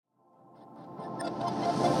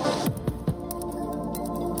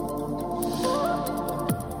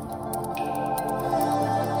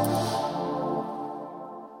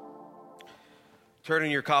Turn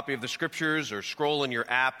in your copy of the Scriptures or scroll in your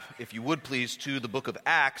app, if you would please, to the book of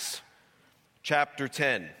Acts, chapter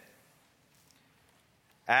 10.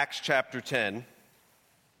 Acts chapter 10.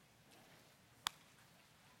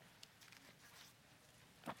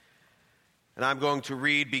 And I'm going to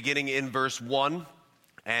read beginning in verse 1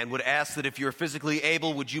 and would ask that if you're physically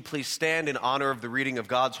able, would you please stand in honor of the reading of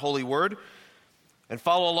God's holy word and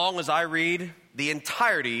follow along as I read the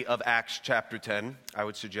entirety of Acts chapter 10. I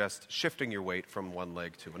would suggest shifting your weight from one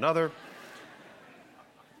leg to another.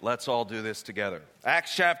 Let's all do this together.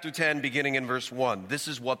 Acts chapter 10, beginning in verse 1. This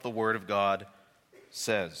is what the word of God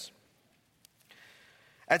says.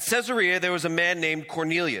 At Caesarea, there was a man named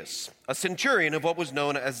Cornelius, a centurion of what was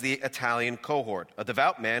known as the Italian cohort, a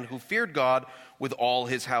devout man who feared God with all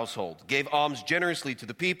his household, gave alms generously to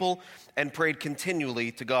the people, and prayed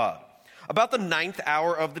continually to God. About the 9th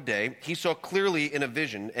hour of the day, he saw clearly in a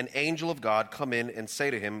vision an angel of God come in and say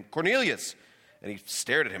to him, "Cornelius." And he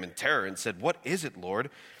stared at him in terror and said, "What is it, Lord?"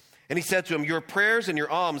 And he said to him, "Your prayers and your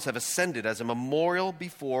alms have ascended as a memorial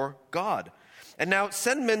before God. And now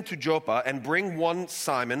send men to Joppa and bring one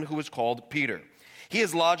Simon who is called Peter. He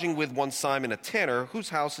is lodging with one Simon, a tanner, whose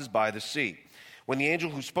house is by the sea." When the angel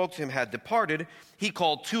who spoke to him had departed, he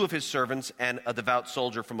called 2 of his servants and a devout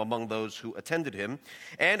soldier from among those who attended him.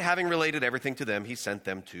 And having related everything to them, he sent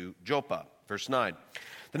them to Joppa. Verse 9.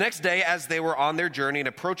 The next day, as they were on their journey and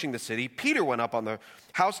approaching the city, Peter went up on the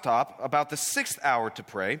housetop about the 6th hour to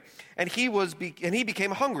pray, and he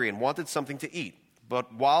became hungry and wanted something to eat.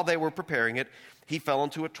 But while they were preparing it, he fell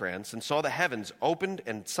into a trance and saw the heavens opened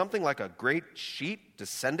and something like a great sheet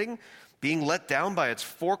descending, being let down by its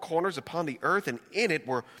 4 corners upon the earth, and in it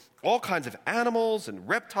were all kinds of animals and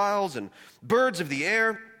reptiles and birds of the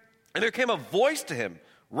air. And there came a voice to him,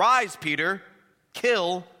 "Rise, Peter,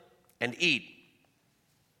 kill and eat."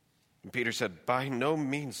 And Peter said, "By no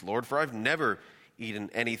means, Lord, for I've never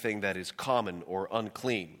eaten anything that is common or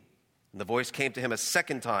unclean." And the voice came to him a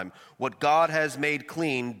second time, "What God has made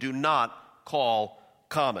clean, do not call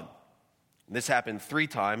common." And this happened 3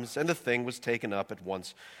 times, and the thing was taken up at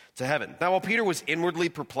once to heaven. Now, while Peter was inwardly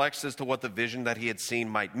perplexed as to what the vision that he had seen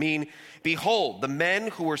might mean, behold, the men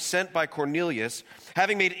who were sent by Cornelius,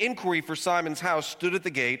 having made inquiry for Simon's house, stood at the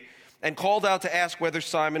gate and called out to ask whether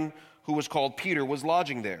Simon, who was called Peter, was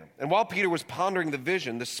lodging there. And while Peter was pondering the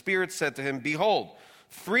vision, the Spirit said to him, "Behold,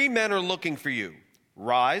 3 men are looking for you.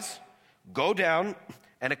 Rise, go down,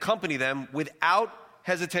 and accompany them without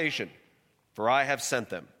hesitation, for I have sent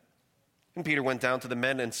them." And Peter went down to the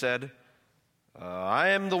men and said, "I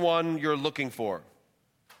am the one you're looking for.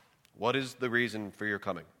 What is the reason for your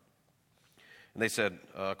coming?" And they said,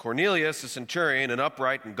 "Cornelius, a centurion, an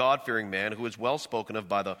upright and God-fearing man who is well spoken of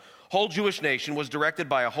by the whole Jewish nation, was directed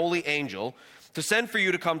by a holy angel to send for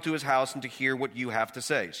you to come to his house and to hear what you have to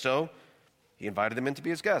say." So he invited them in to be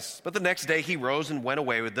his guests. But the next day he rose and went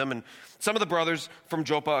away with them, and some of the brothers from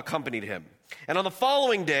Joppa accompanied him. And on the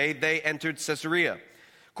following day they entered Caesarea.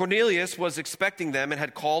 Cornelius was expecting them and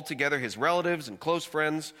had called together his relatives and close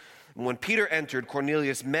friends. And when Peter entered,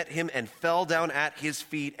 Cornelius met him and fell down at his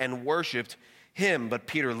feet and worshipped him. But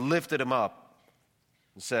Peter lifted him up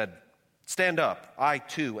and said, "Stand up, I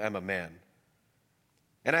too am a man."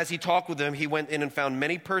 And as he talked with them, he went in and found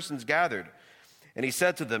many persons gathered. And he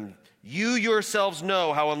said to them, "You yourselves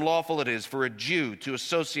know how unlawful it is for a Jew to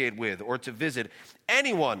associate with or to visit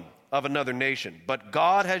anyone of another nation. But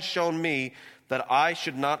God has shown me that I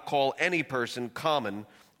should not call any person common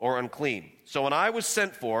or unclean. So when I was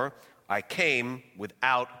sent for, I came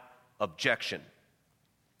without objection."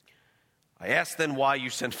 I asked then why you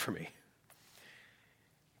sent for me.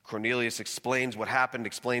 Cornelius explains what happened,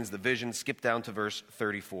 explains the vision. Skip down to verse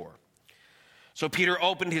 34. So Peter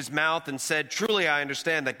opened his mouth and said, "Truly I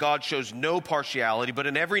understand that God shows no partiality, but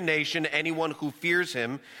in every nation anyone who fears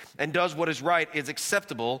him and does what is right is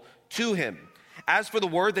acceptable to him. As for the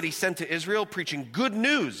word that he sent to Israel, preaching good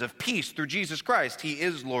news of peace through Jesus Christ, he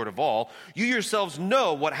is Lord of all. You yourselves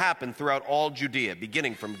know what happened throughout all Judea,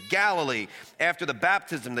 beginning from Galilee after the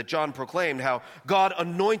baptism that John proclaimed, how God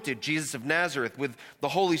anointed Jesus of Nazareth with the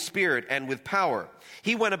Holy Spirit and with power.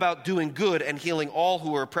 He went about doing good and healing all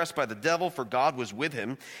who were oppressed by the devil, for God was with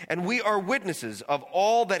him. And we are witnesses of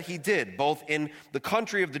all that he did, both in the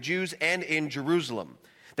country of the Jews and in Jerusalem.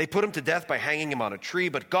 They put him to death by hanging him on a tree,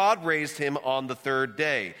 but God raised him on the 3rd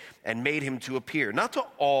day and made him to appear, not to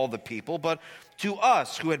all the people, but to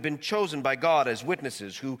us who had been chosen by God as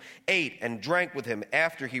witnesses, who ate and drank with him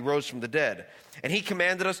after he rose from the dead. And he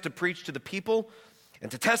commanded us to preach to the people and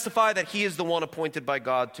to testify that he is the one appointed by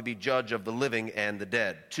God to be judge of the living and the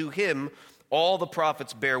dead. To him all the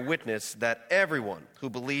prophets bear witness that everyone who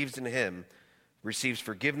believes in him receives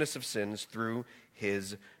forgiveness of sins through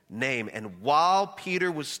his name. And while Peter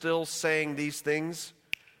was still saying these things,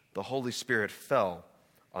 the Holy Spirit fell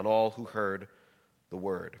on all who heard the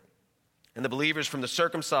word. And the believers from the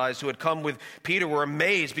circumcised who had come with Peter were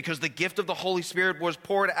amazed because the gift of the Holy Spirit was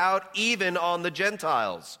poured out even on the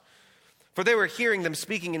Gentiles. For they were hearing them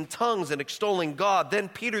speaking in tongues and extolling God. Then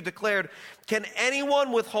Peter declared, "Can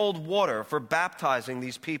anyone withhold water for baptizing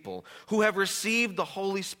these people who have received the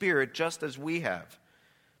Holy Spirit just as we have?"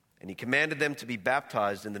 And he commanded them to be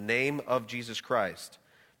baptized in the name of Jesus Christ.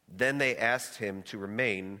 Then they asked him to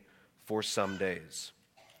remain for some days.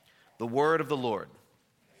 The word of the Lord.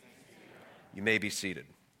 You may be seated.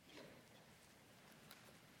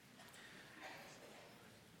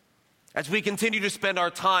 As we continue to spend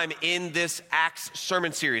our time in this Acts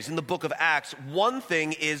sermon series, in the book of Acts, one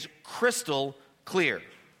thing is crystal clear,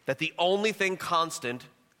 that the only thing constant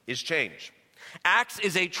is change. Acts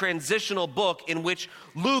is a transitional book in which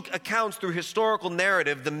Luke accounts through historical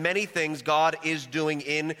narrative the many things God is doing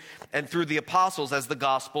in and through the apostles as the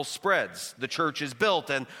gospel spreads. The church is built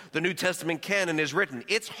and the New Testament canon is written.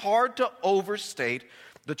 It's hard to overstate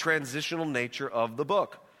the transitional nature of the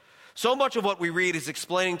book. So much of what we read is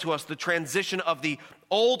explaining to us the transition of the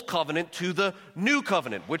Old Covenant to the New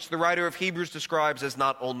Covenant, which the writer of Hebrews describes as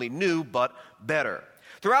not only new, but better.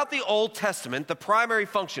 Throughout the Old Testament, the primary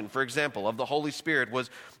function, for example, of the Holy Spirit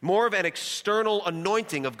was more of an external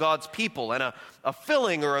anointing of God's people and a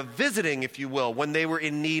filling or a visiting, if you will, when they were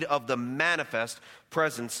in need of the manifest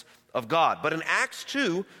presence of God. But in Acts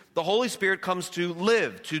 2, the Holy Spirit comes to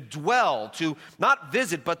live, to dwell, to not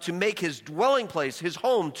visit, but to make his dwelling place, his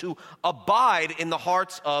home, to abide in the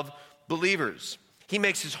hearts of believers. He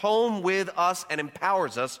makes his home with us and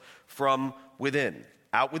empowers us from within.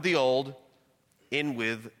 Out with the old, in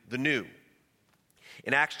with the new.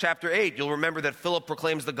 In Acts chapter 8, you'll remember that Philip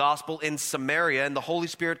proclaims the gospel in Samaria, and the Holy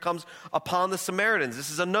Spirit comes upon the Samaritans. This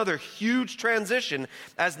is another huge transition,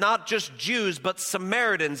 as not just Jews, but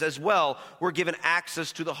Samaritans as well were given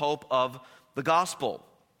access to the hope of the gospel.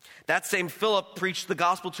 That same Philip preached the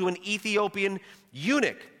gospel to an Ethiopian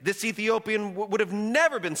eunuch. This Ethiopian would have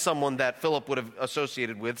never been someone that Philip would have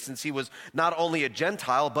associated with, since he was not only a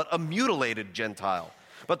Gentile, but a mutilated Gentile.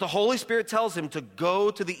 But the Holy Spirit tells him to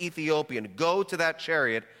go to the Ethiopian, go to that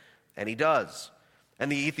chariot, and he does.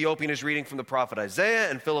 And the Ethiopian is reading from the prophet Isaiah,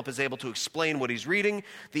 and Philip is able to explain what he's reading.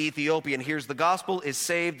 The Ethiopian hears the gospel, is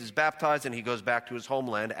saved, is baptized, and he goes back to his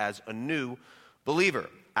homeland as a new believer.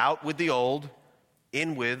 Out with the old,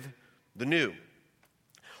 in with the new.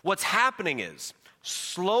 What's happening is,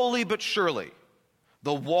 slowly but surely,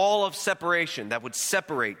 the wall of separation that would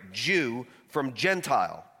separate Jew from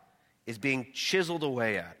Gentile is being chiseled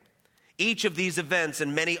away at. Each of these events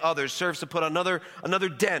and many others serves to put another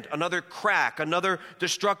dent, another crack, another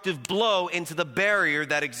destructive blow into the barrier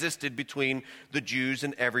that existed between the Jews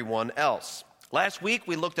and everyone else. Last week,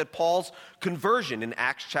 we looked at Paul's conversion in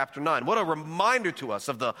Acts chapter 9. What a reminder to us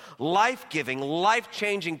of the life-giving,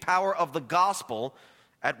 life-changing power of the gospel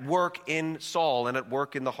at work in Saul and at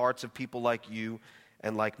work in the hearts of people like you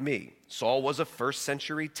and like me. Saul was a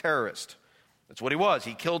first-century terrorist. That's what he was.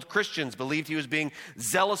 He killed Christians, believed he was being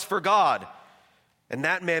zealous for God. And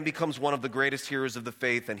that man becomes one of the greatest heroes of the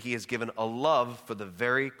faith, and he has given a love for the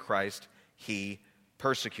very Christ he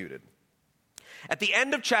persecuted. At the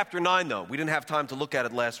end of chapter 9, though, we didn't have time to look at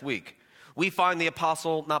it last week, we find the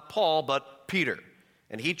apostle, not Paul, but Peter.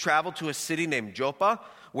 And he traveled to a city named Joppa,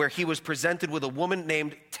 where he was presented with a woman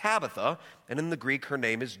named Tabitha, and in the Greek, her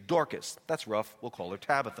name is Dorcas. That's rough. We'll call her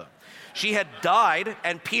Tabitha. She had died,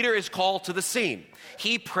 and Peter is called to the scene.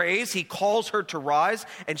 He prays, he calls her to rise,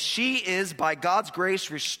 and she is, by God's grace,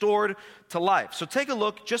 restored to life. So take a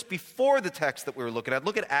look just before the text that we were looking at.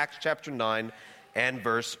 Look at Acts chapter 9 and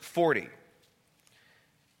verse 40.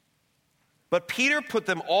 But Peter put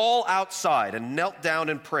them all outside and knelt down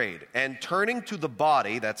and prayed. And turning to the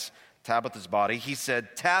body, that's Tabitha's body, he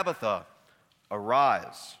said, "Tabitha,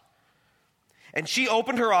 arise." And she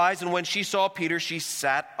opened her eyes, and when she saw Peter, she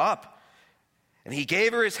sat up. And he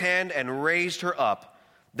gave her his hand and raised her up.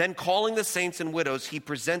 Then calling the saints and widows, he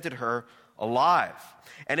presented her alive.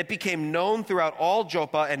 And it became known throughout all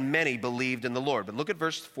Joppa, and many believed in the Lord. But look at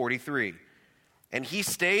verse 43. And he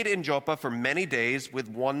stayed in Joppa for many days with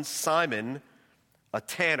one Simon, a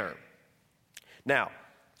tanner. Now,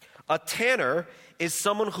 a tanner is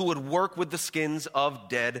someone who would work with the skins of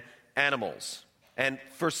dead animals. And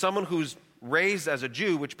for someone who's raised as a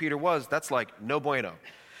Jew, which Peter was, that's like no bueno.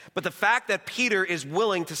 But the fact that Peter is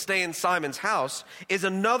willing to stay in Simon's house is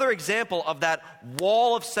another example of that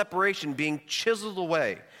wall of separation being chiseled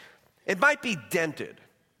away. It might be dented,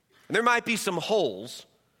 and there might be some holes,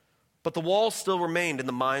 But the wall still remained in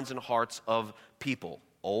the minds and hearts of people.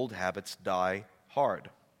 Old habits die hard.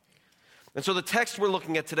 And so the text we're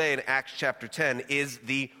looking at today in Acts chapter 10 is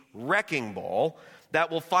the wrecking ball that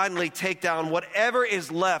will finally take down whatever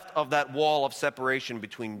is left of that wall of separation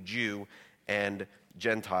between Jew and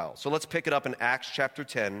Gentile. So let's pick it up in Acts chapter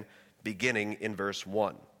 10, beginning in verse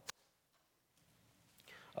 1.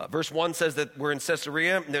 Verse 1 says that we're in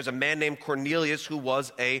Caesarea, and there's a man named Cornelius who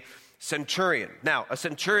was a centurion. Now, a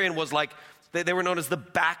centurion was like, they were known as the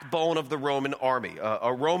backbone of the Roman army.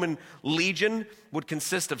 A Roman legion would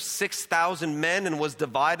consist of 6,000 men and was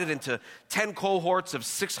divided into 10 cohorts of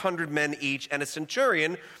 600 men each, and a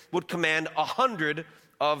centurion would command 100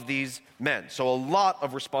 of these men. So a lot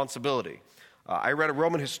of responsibility. I read a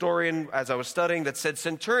Roman historian as I was studying that said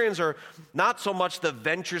centurions are not so much the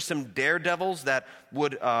venturesome daredevils that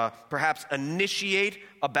would perhaps initiate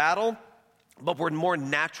a battle, but were more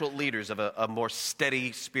natural leaders of a more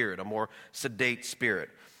steady spirit, a more sedate spirit.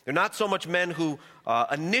 They're not so much men who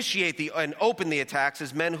initiate and open the attacks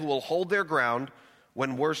as men who will hold their ground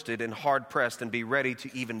when worsted and hard-pressed and be ready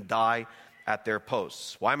to even die at their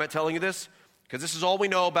posts. Why am I telling you this? Because this is all we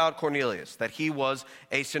know about Cornelius, that he was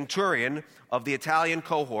a centurion of the Italian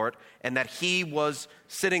cohort and that he was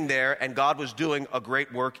sitting there and God was doing a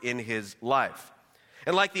great work in his life.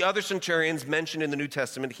 And like the other centurions mentioned in the New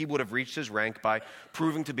Testament, he would have reached his rank by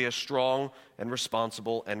proving to be a strong and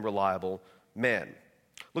responsible and reliable man.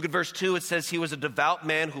 Look at verse 2. It says, he was a devout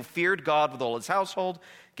man who feared God with all his household,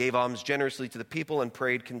 gave alms generously to the people, and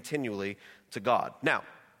prayed continually to God. Now,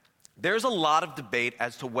 there's a lot of debate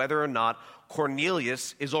as to whether or not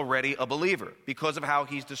Cornelius is already a believer because of how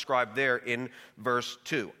he's described there in verse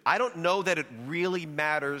 2. I don't know that it really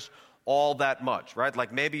matters all that much, right?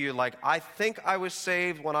 Like maybe you're like, I think I was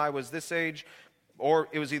saved when I was this age, or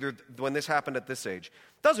it was either when this happened at this age.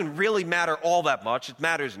 It doesn't really matter all that much. It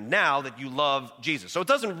matters now that you love Jesus. So it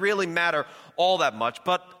doesn't really matter all that much,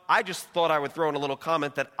 but I just thought I would throw in a little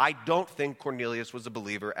comment that I don't think Cornelius was a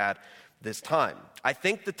believer at this time. I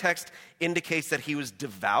think the text indicates that he was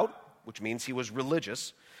devout, which means he was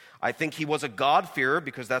religious. I think he was a God-fearer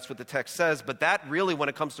because that's what the text says, but that really, when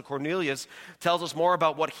it comes to Cornelius, tells us more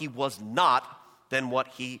about what he was not than what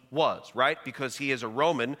he was, right? Because he is a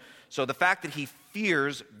Roman, so the fact that he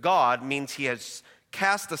fears God means he has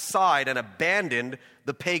cast aside and abandoned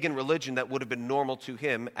the pagan religion that would have been normal to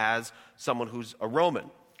him as someone who's a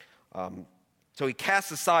Roman. So he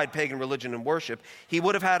casts aside pagan religion and worship. He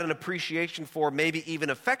would have had an appreciation for, maybe even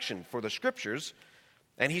affection for the Scriptures,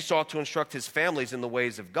 and he sought to instruct his families in the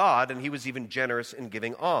ways of God, and he was even generous in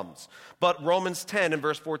giving alms. But Romans 10 and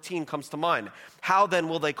verse 14 comes to mind. How then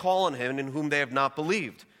will they call on him in whom they have not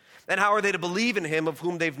believed? And how are they to believe in him of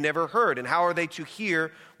whom they've never heard? And how are they to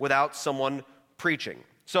hear without someone preaching?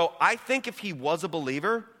 So I think if he was a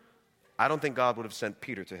believer, I don't think God would have sent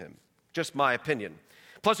Peter to him. Just my opinion.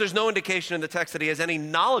 Plus, there's no indication in the text that he has any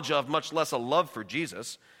knowledge of, much less a love for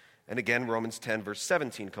Jesus. And again, Romans 10, verse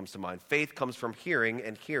 17 comes to mind. Faith comes from hearing,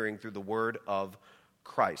 and hearing through the word of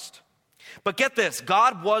Christ. But get this,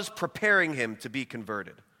 God was preparing him to be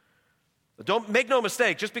converted. Don't make no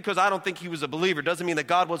mistake, just because I don't think he was a believer doesn't mean that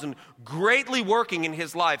God wasn't greatly working in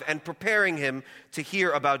his life and preparing him to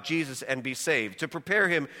hear about Jesus and be saved, to prepare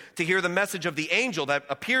him to hear the message of the angel that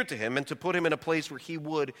appeared to him and to put him in a place where he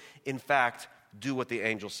would, in fact, do what the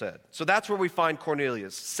angel said. So that's where we find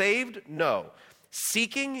Cornelius. Saved? No.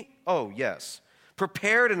 Seeking? Oh, yes.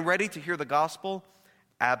 Prepared and ready to hear the gospel?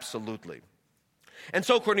 Absolutely. And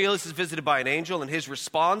so Cornelius is visited by an angel, and his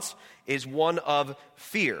response is one of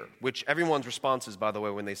fear, which everyone's response is, by the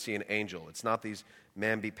way, when they see an angel. It's not these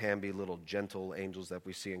mamby-pamby little gentle angels that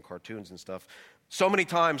we see in cartoons and stuff. So many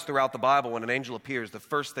times throughout the Bible, when an angel appears, the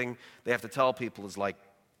first thing they have to tell people is like,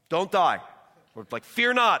 don't die. Or like,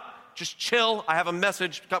 fear not. Just chill. I have a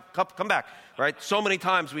message. Come back. Right? So many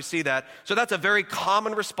times we see that. So that's a very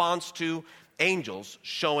common response to angels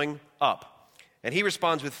showing up. And he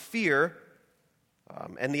responds with fear.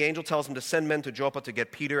 And the angel tells him to send men to Joppa to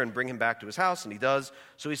get Peter and bring him back to his house. And he does.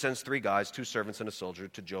 So he sends 3 guys, 2 servants and a soldier,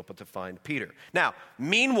 to Joppa to find Peter. Now,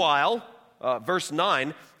 meanwhile, verse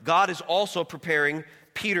 9, God is also preparing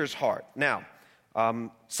Peter's heart. Now,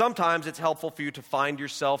 sometimes it's helpful for you to find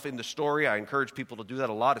yourself in the story. I encourage people to do that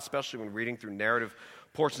a lot, especially when reading through narrative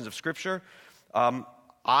portions of Scripture.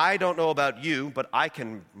 I don't know about you, but I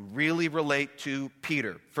can really relate to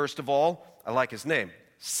Peter. First of all, I like his name.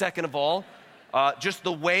 Second of all, just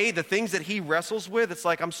the things that he wrestles with, it's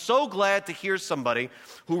like I'm so glad to hear somebody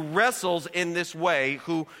who wrestles in this way,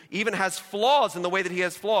 who even has flaws in the way that he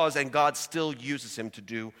has flaws, and God still uses him to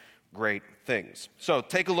do great things. So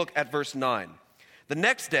take a look at verse 9. The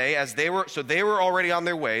next day, as they were already on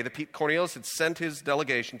their way, Cornelius had sent his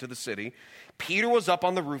delegation to the city. Peter was up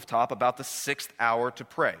on the rooftop about the 6th hour to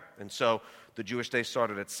pray. And so the Jewish day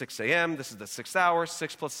started at 6 a.m. This is the 6th hour.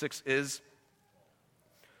 6 plus 6 is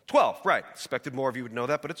 12, right. Expected more of you would know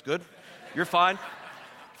that, but it's good. You're fine.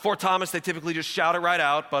 Fort Thomas, they typically just shout it right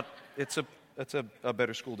out, but it's a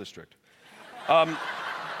better school district.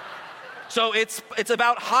 So it's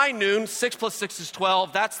about high noon. 6 plus 6 is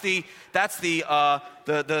 12. That's the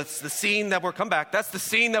scene that we're come back. That's the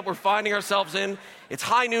scene that we're finding ourselves in. It's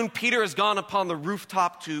high noon. Peter has gone upon the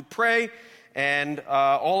rooftop to pray, and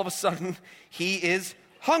all of a sudden he is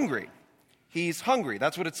hungry. He's hungry.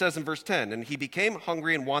 That's what it says in verse 10. And he became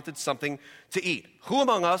hungry and wanted something to eat. Who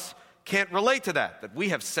among us can't relate to that? That we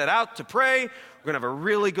have set out to pray. We're going to have a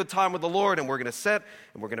really good time with the Lord, and we're going to sit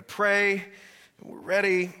and we're going to pray, and we're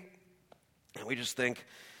ready. And we just think,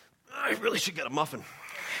 I really should get a muffin.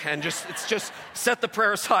 And it's just set the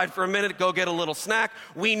prayer aside for a minute, go get a little snack.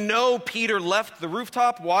 We know Peter left the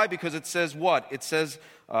rooftop. Why? Because it says what? It says,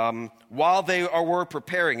 while they were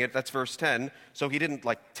preparing it, that's verse 10. So he didn't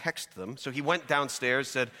text them. So he went downstairs,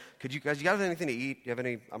 said, you guys have anything to eat?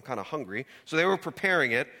 I'm kind of hungry. So they were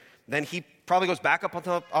preparing it. Then he probably goes back up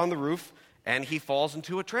on the roof, and he falls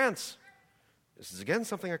into a trance. This is, again,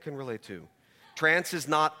 something I can relate to. Trance is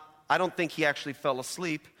not, I don't think he actually fell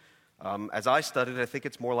asleep. As I studied, I think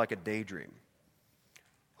it's more like a daydream.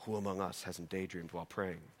 Who among us hasn't daydreamed while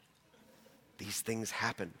praying? These things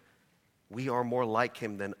happen. We are more like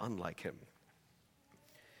him than unlike him.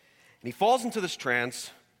 And he falls into this trance,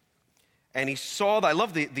 and he saw, I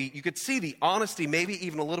love you could see the honesty, maybe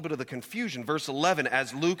even a little bit of the confusion. Verse 11,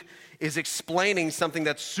 as Luke is explaining something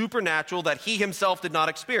that's supernatural that he himself did not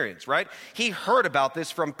experience, right? He heard about this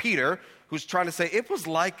from Peter, who's trying to say, it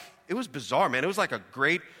was bizarre, man. It was like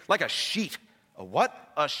a sheet. A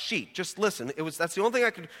what? A sheet. Just listen. That's the only thing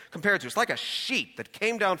I could compare it to. It's like a sheet that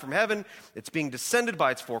came down from heaven. It's being descended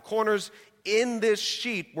by its four corners. In this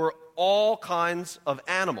sheet were all kinds of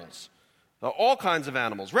animals. All kinds of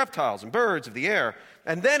animals, reptiles and birds of the air.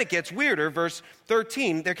 And then it gets weirder. Verse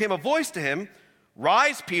 13, there came a voice to him,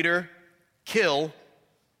 rise, Peter, kill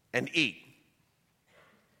and eat.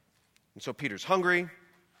 And so Peter's hungry.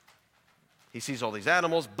 He sees all these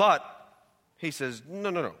animals, but he says,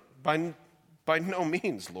 no, by no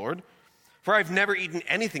means, Lord, for I've never eaten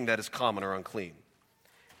anything that is common or unclean.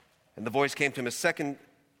 And the voice came to him a second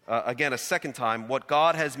time, what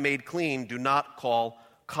God has made clean, do not call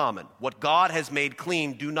common. What God has made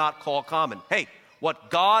clean, do not call common. Hey, what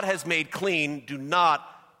God has made clean, do not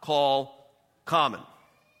call common.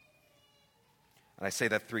 And I say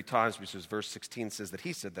that 3 times because verse 16 says that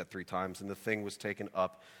he said that 3 times, and the thing was taken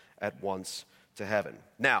up at once to heaven.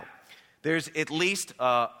 Now, there's at least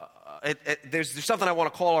there's something I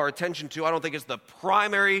want to call our attention to. I don't think it's the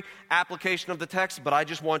primary application of the text, but I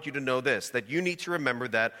just want you to know this, that you need to remember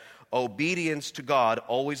that obedience to God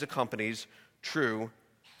always accompanies true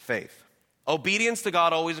faith. Obedience to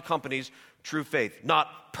God always accompanies true faith.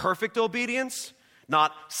 Not perfect obedience,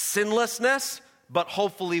 not sinlessness, but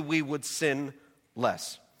hopefully we would sin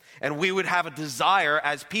less. And we would have a desire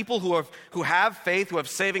as people who have faith, who have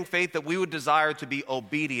saving faith, that we would desire to be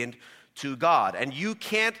obedient to God. And you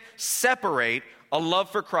can't separate a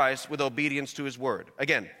love for Christ with obedience to his word.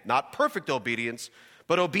 Again, not perfect obedience,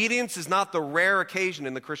 but obedience is not the rare occasion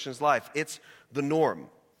in the Christian's life. It's the norm.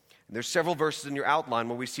 And there's several verses in your outline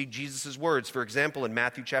where we see Jesus' words. For example, in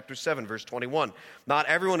Matthew chapter 7, verse 21, not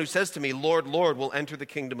everyone who says to me, Lord, Lord, will enter the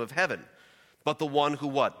kingdom of heaven, but the one who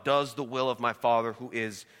what? Does the will of my Father who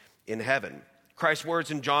is in heaven. Christ's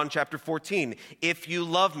words in John chapter 14, if you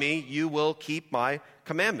love me, you will keep my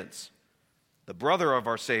commandments. The brother of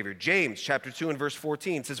our Savior, James chapter 2 and verse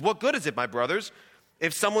 14 says, what good is it, my brothers,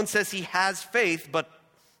 if someone says he has faith but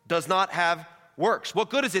does not have works?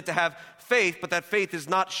 What good is it to have faith, but that faith is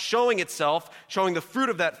not showing itself, showing the fruit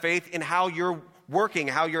of that faith in how you're working,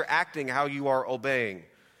 how you're acting, how you are obeying?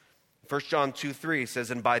 1 John 2:3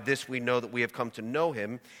 says, and by this we know that we have come to know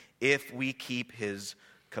him if we keep his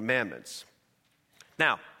commandments.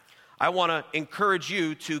 Now, I want to encourage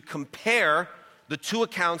you to compare the 2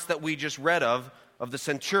 accounts that we just read of the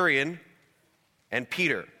centurion and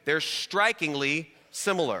Peter. They're strikingly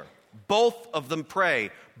similar. Both of them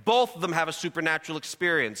pray. Both of them have a supernatural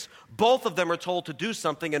experience. Both of them are told to do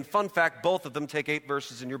something, and fun fact, both of them take 8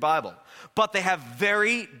 verses in your Bible. But they have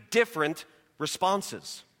very different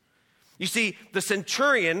responses. You see, the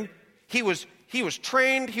centurion, he was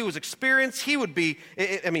trained, he was experienced, he would be,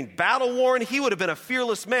 battle-worn, he would have been a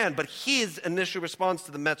fearless man, but his initial response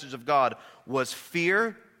to the message of God was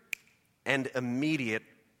fear and immediate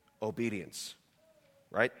obedience.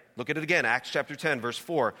 right? Look at it again, Acts chapter 10, verse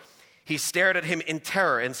 4. He stared at him in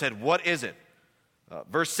terror and said, "What is it?"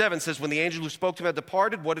 Verse 7 says, when the angel who spoke to him had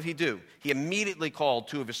departed, what did he do? He immediately called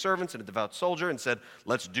 2 of his servants and a devout soldier and said,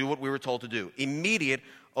 "Let's do what we were told to do." Immediate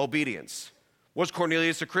obedience. Was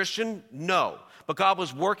Cornelius a Christian? No. But God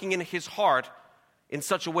was working in his heart in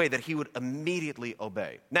such a way that he would immediately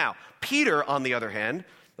obey. Now, Peter, on the other hand,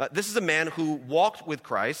 this is a man who walked with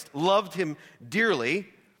Christ, loved him dearly.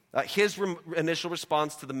 His initial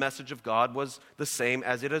response to the message of God was the same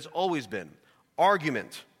as it has always been: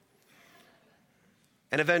 argument,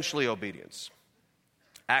 and eventually obedience.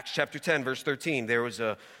 Acts chapter 10, verse 13,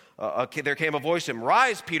 there came a voice to him,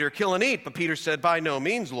 "Rise, Peter, kill and eat." But Peter said, "By no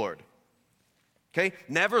means, Lord." Okay?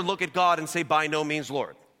 Never look at God and say, "By no means,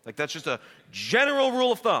 Lord." Like, that's just a general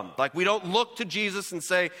rule of thumb. Like, we don't look to Jesus and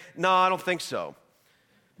say, "No, I don't think so."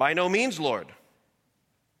 By no means, Lord.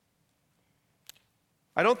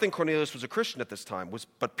 I don't think Cornelius was a Christian at this time,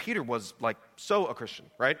 but Peter was so a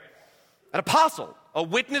Christian, right? An apostle, a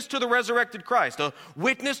witness to the resurrected Christ, a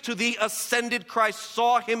witness to the ascended Christ,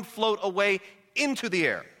 saw him float away into the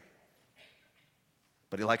air.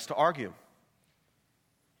 But he likes to argue.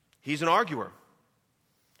 He's an arguer.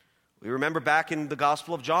 We remember back in the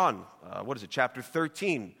Gospel of John, chapter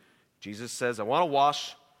 13, Jesus says, "I want to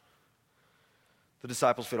wash the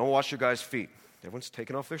disciples' feet. I want to wash your guys' feet." Everyone's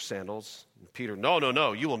taking off their sandals. And Peter,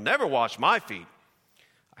 no, you will never wash my feet.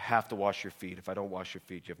 "I have to wash your feet. If I don't wash your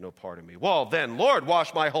feet, you have no part in me." "Well, then, Lord,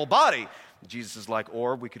 wash my whole body." And Jesus is like,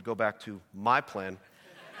 "Or we could go back to my plan.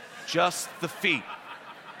 Just the feet.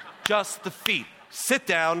 Just the feet. Sit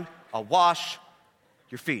down. I'll wash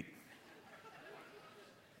your feet."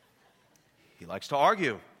 He likes to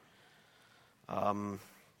argue. "You're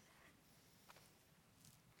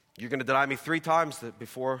going to deny me 3 times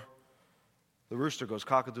before the rooster goes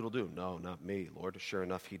cock-a-doodle-doo." "No, not me, Lord." Sure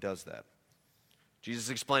enough, he does that. Jesus is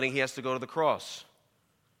explaining he has to go to the cross.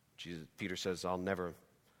 Peter says, I'll never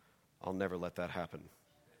let that happen."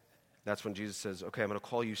 That's when Jesus says, "Okay, I'm going to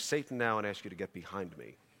call you Satan now and ask you to get behind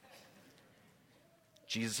me."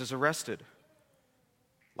 Jesus is arrested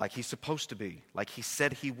like he's supposed to be, like he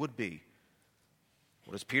said he would be.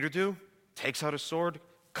 What does Peter do? Takes out a sword,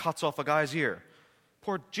 cuts off a guy's ear.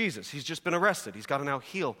 Poor Jesus, he's just been arrested. He's got to now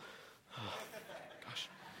heal. Oh, gosh.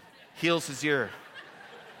 Heals his ear.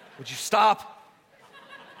 "Would you stop?"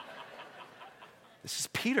 This is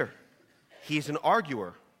Peter. He's an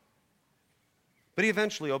arguer. But he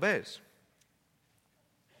eventually obeys.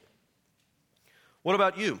 What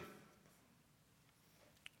about you?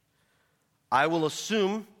 I will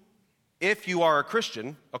assume, if you are a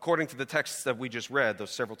Christian, according to the texts that we just read,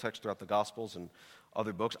 those several texts throughout the Gospels and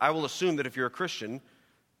other books, I will assume that if you're a Christian,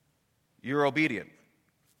 you're obedient.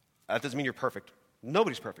 That doesn't mean you're perfect.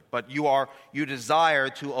 Nobody's perfect. But you desire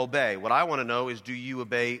to obey. What I want to know is, do you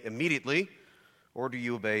obey immediately, or do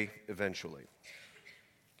you obey eventually?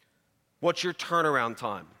 What's your turnaround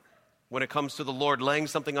time when it comes to the Lord laying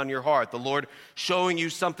something on your heart, the Lord showing you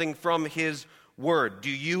something from His Word? Do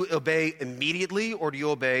you obey immediately, or do you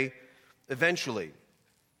obey eventually?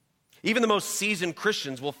 Even the most seasoned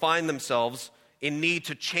Christians will find themselves in need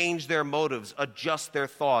to change their motives, adjust their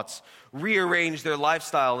thoughts, rearrange their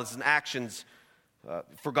lifestyles and actions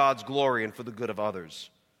for God's glory and for the good of others.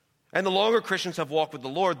 And the longer Christians have walked with the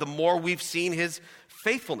Lord, the more we've seen His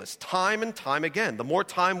faithfulness time and time again. The more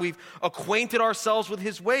time we've acquainted ourselves with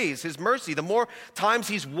His ways, His mercy, the more times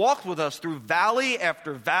He's walked with us through valley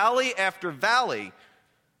after valley after valley,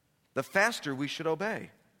 the faster we should obey.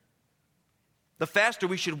 The faster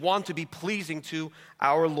we should want to be pleasing to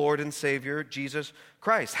our Lord and Savior, Jesus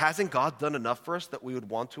Christ. Hasn't God done enough for us that we would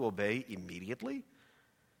want to obey immediately?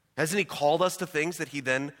 Hasn't He called us to things that He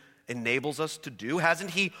then enables us to do?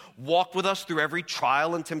 Hasn't He walked with us through every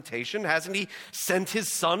trial and temptation? Hasn't He sent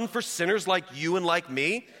His Son for sinners like you and like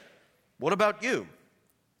me? What about you?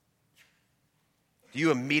 Do you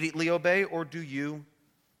immediately obey, or do you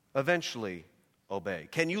eventually obey?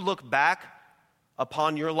 Can you look back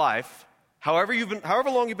upon your life, however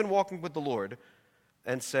long you've been walking with the Lord,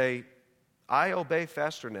 and say, I obey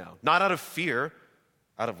faster now? Not out of fear,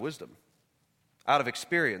 out of wisdom, out of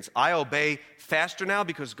experience. I obey faster now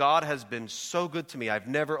because God has been so good to me. I've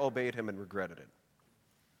never obeyed Him and regretted it.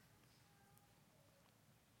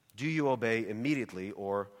 Do you obey immediately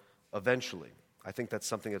or eventually? I think that's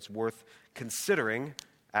something that's worth considering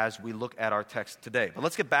as we look at our text today. But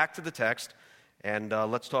let's get back to the text, and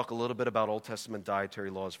let's talk a little bit about Old Testament dietary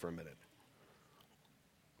laws for a minute.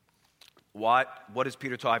 What is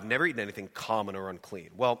Peter taught? I've never eaten anything common or unclean.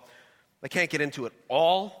 Well, I can't get into it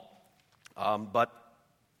all, but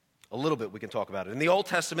a little bit we can talk about it. In the Old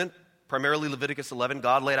Testament, primarily Leviticus 11,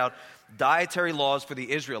 God laid out dietary laws for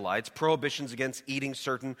the Israelites, prohibitions against eating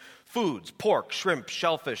certain foods, pork, shrimp,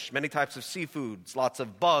 shellfish, many types of seafoods, lots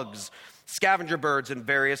of bugs, scavenger birds, and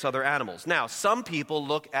various other animals. Now, some people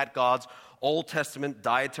look at God's Old Testament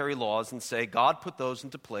dietary laws and say God put those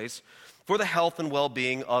into place for the health and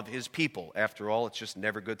well-being of his people. After all, it's just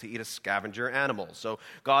never good to eat a scavenger animal. So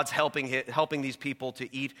God's helping these people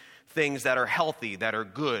to eat things that are healthy, that are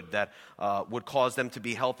good, that would cause them to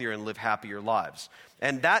be healthier and live happier lives.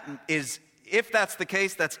 And that is, if that's the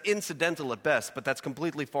case, that's incidental at best, but that's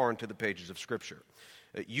completely foreign to the pages of Scripture.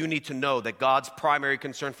 You need to know that God's primary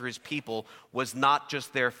concern for his people was not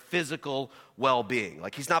just their physical well-being.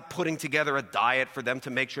 Like, he's not putting together a diet for them to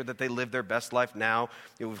make sure that they live their best life now.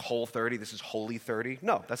 You know, with Whole30, this is Holy 30.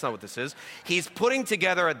 No, that's not what this is. He's putting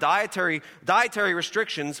together a dietary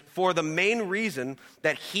restrictions for the main reason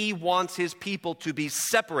that he wants his people to be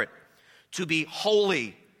separate, to be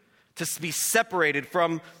holy, to be separated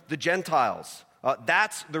from the Gentiles.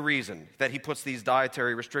 That's the reason that he puts these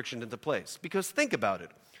dietary restrictions into place. Because think about it.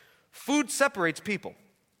 Food separates people.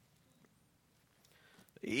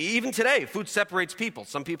 Even today, food separates people.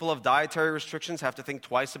 Some people have dietary restrictions, have to think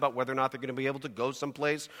twice about whether or not they're going to be able to go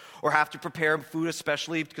someplace, or have to prepare food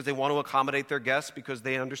especially because they want to accommodate their guests because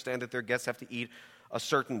they understand that their guests have to eat a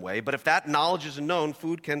certain way. But if that knowledge isn't known,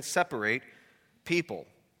 food can separate people.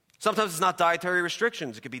 Sometimes it's not dietary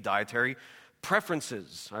restrictions. It could be dietary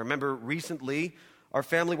preferences. I remember recently our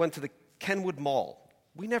family went to the Kenwood Mall.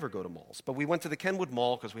 We never go to malls, but we went to the Kenwood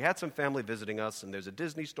Mall because we had some family visiting us, and there's a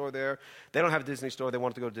Disney store there. They don't have a Disney store. They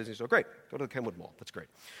wanted to go to a Disney store. Great. Go to the Kenwood Mall. That's great.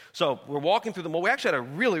 So we're walking through the mall. We actually had a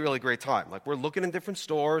really, really great time. Like, we're looking in different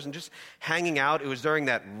stores and just hanging out. It was during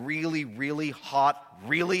that really, really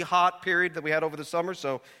hot period that we had over the summer,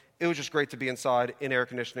 so it was just great to be inside in air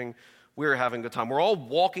conditioning. We were having a good time. We're all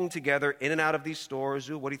walking together in and out of these stores.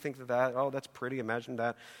 Ooh, what do you think of that? Oh, that's pretty. Imagine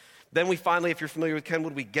that. Then we finally, if you're familiar with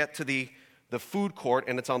Kenwood, we get to the food court,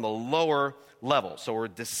 and it's on the lower level. So we're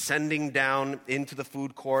descending down into the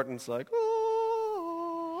food court, and it's like,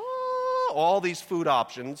 oh, all these food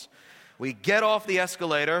options. We get off the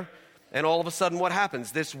escalator, and all of a sudden, what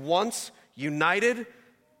happens? This once united,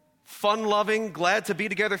 fun-loving,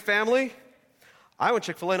 glad-to-be-together family. I want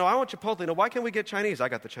Chick-fil-A. No, I want Chipotle. No, why can't we get Chinese? I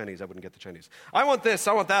got the Chinese. I wouldn't get the Chinese. I want this.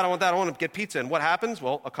 I want that. I want that. I want to get pizza. And what happens?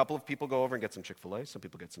 Well, a couple of people go over and get some Chick-fil-A. Some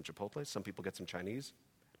people get some Chipotle. Some people get some Chinese.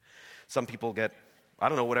 Some people get, I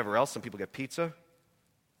don't know, whatever else. Some people get pizza.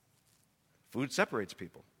 Food separates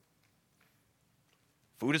people.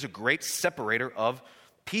 Food is a great separator of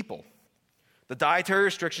people. The dietary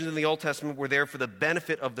restrictions in the Old Testament were there for the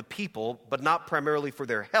benefit of the people, but not primarily for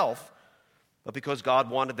their health, but because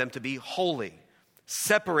God wanted them to be holy,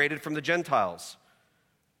 separated from the Gentiles.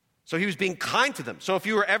 So he was being kind to them. So if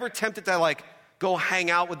you were ever tempted to go hang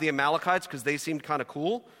out with the Amalekites because they seemed kind of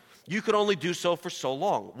cool, you could only do so for so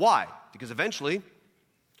long. Why? Because eventually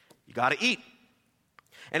you got to eat.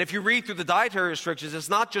 And if you read through the dietary restrictions, it's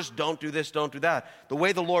not just don't do this, don't do that. The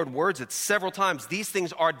way the Lord words it several times, these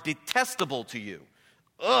things are detestable to you.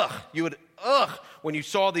 You would when you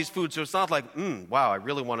saw these foods. So it's not like, wow, I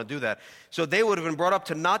really want to do that. So they would have been brought up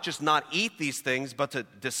to not just not eat these things, but to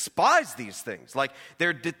despise these things. Like,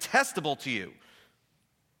 they're detestable to you.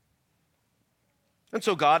 And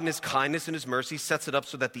so God, in his kindness and his mercy, sets it up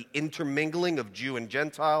so that the intermingling of Jew and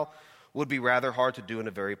Gentile would be rather hard to do in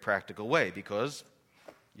a very practical way, because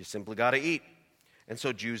you simply got to eat. And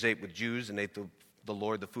so Jews ate with Jews and ate the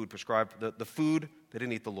Lord, the food prescribed. The food, they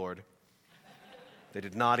didn't eat the Lord. They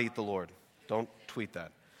did not eat the Lord. Don't tweet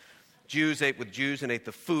that. Jews ate with Jews and ate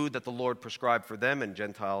the food that the Lord prescribed for them, and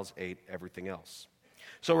Gentiles ate everything else.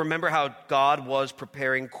 So remember how God was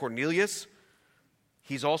preparing Cornelius?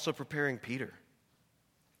 He's also preparing Peter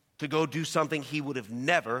to go do something he would have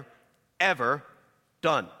never, ever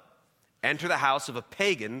done. Enter the house of a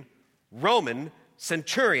pagan Roman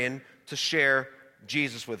centurion to share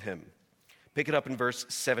Jesus with him. Pick it up in verse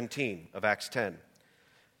 17 of Acts 10.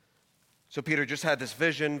 So Peter just had this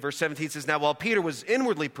vision. Verse 17 says, now while Peter was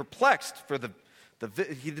inwardly perplexed for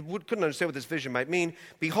he couldn't understand what this vision might mean,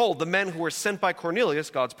 behold, the men who were sent by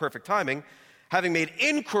Cornelius, God's perfect timing, having made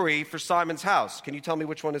inquiry for Simon's house. Can you tell me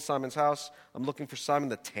which one is Simon's house? I'm looking for Simon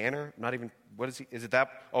the tanner. Not even, what is he? Is it that?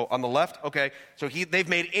 Oh, on the left? Okay. So they've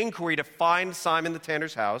made inquiry to find Simon the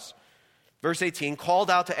tanner's house. Verse 18, called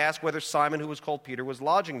out to ask whether Simon, who was called Peter, was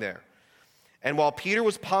lodging there. And while Peter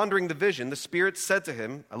was pondering the vision, the Spirit said to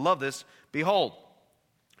him, I love this, behold,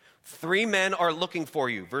 3 men are looking for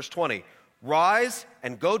you. Verse 20, rise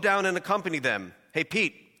and go down and accompany them. Hey,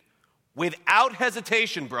 Pete, without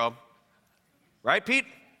hesitation, bro. Right, Pete?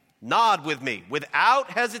 Nod with me. Without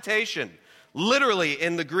hesitation. Literally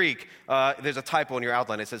in the Greek, there's a typo in your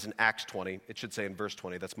outline. It says in Acts 20. It should say in verse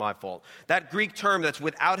 20. That's my fault. That Greek term that's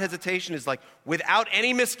without hesitation is like without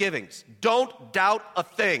any misgivings. Don't doubt a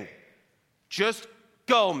thing. Just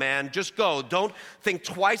go, man. Just go. Don't think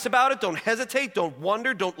twice about it. Don't hesitate. Don't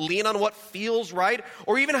wonder. Don't lean on what feels right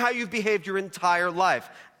or even how you've behaved your entire life.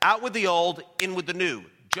 Out with the old, in with the new.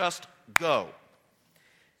 Just go.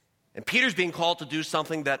 And Peter's being called to do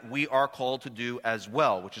something that we are called to do as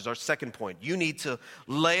well, which is our second point. You need to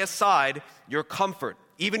lay aside your comfort,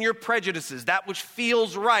 even your prejudices, that which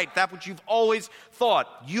feels right, that which you've always thought.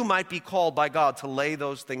 You might be called by God to lay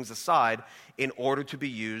those things aside in order to be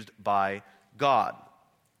used by God.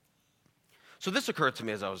 So this occurred to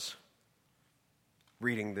me as I was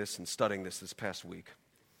reading this and studying this past week.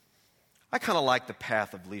 I kind of like the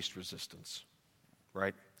path of least resistance,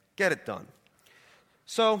 right? Get it done.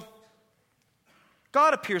 So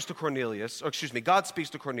God speaks to Cornelius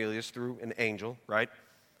through an angel, right?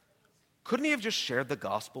 Couldn't he have just shared the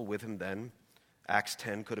gospel with him then? Acts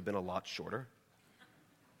 10 could have been a lot shorter.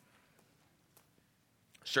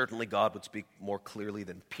 Certainly God would speak more clearly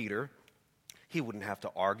than Peter. He wouldn't have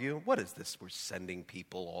to argue. What is this? We're sending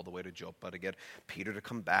people all the way to Joppa to get Peter to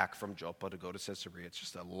come back from Joppa to go to Caesarea. It's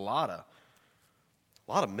just a lot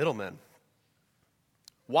of middlemen.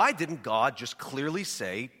 Why didn't God just clearly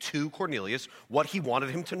say to Cornelius what he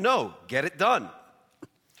wanted him to know? Get it done.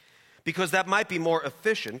 Because that might be more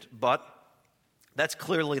efficient, but that's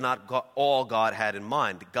clearly not all God had in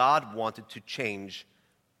mind. God wanted to change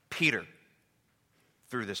Peter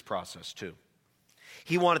through this process too.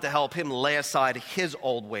 He wanted to help him lay aside his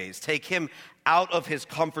old ways, take him out of his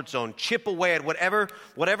comfort zone, chip away at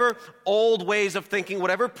whatever old ways of thinking,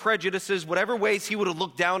 whatever prejudices, whatever ways he would have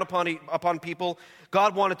looked down upon people.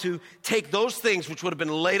 God wanted to take those things which would have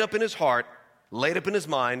been laid up in his heart, laid up in his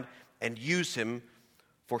mind, and use him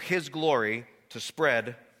for his glory to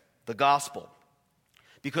spread the gospel.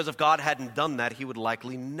 Because if God hadn't done that, he would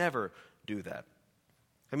likely never do that.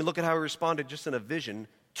 I mean, look at how he responded just in a vision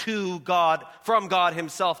to God, from God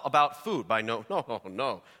himself about food.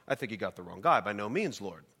 No, I think you got the wrong guy. By no means,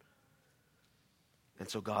 Lord. And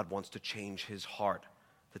so God wants to change his heart,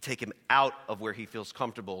 to take him out of where he feels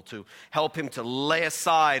comfortable, to help him to lay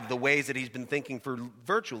aside the ways that he's been thinking for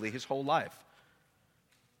virtually his whole life,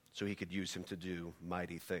 so he could use him to do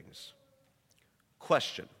mighty things.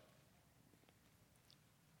 Question: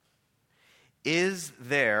 is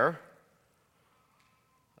there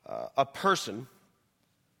a person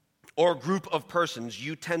or a group of persons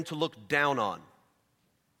you tend to look down on?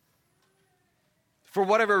 For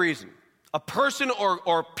whatever reason. A person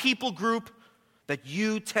or people group that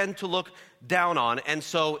you tend to look down on. And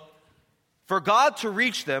so for God to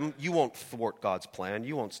reach them, you won't thwart God's plan.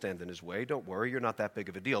 You won't stand in his way. Don't worry, you're not that big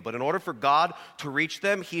of a deal. But in order for God to reach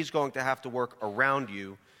them, he's going to have to work around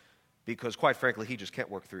you because, quite frankly, he just can't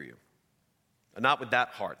work through you. And not with that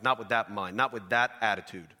heart, not with that mind, not with that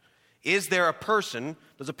attitude. Is there a person,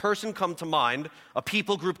 does a person come to mind, a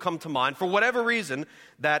people group come to mind, for whatever reason,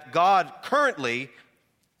 that God currently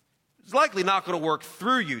is likely not going to work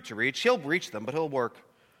through you to reach? He'll reach them, but he'll work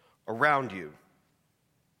around you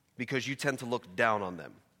because you tend to look down on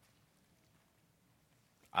them.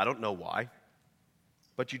 I don't know why,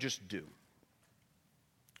 but you just do.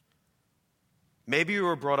 Maybe you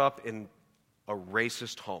were brought up in a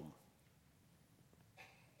racist home.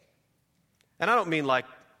 And I don't mean like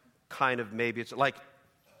maybe it's like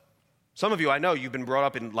some of you I know you've been brought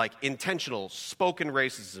up in like intentional, spoken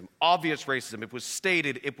racism, obvious racism. It was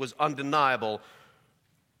stated, it was undeniable.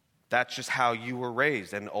 That's just how you were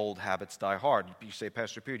raised, and old habits die hard. You say,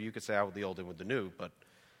 Pastor Peter, you could say out with the old and with the new, but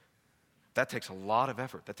that takes a lot of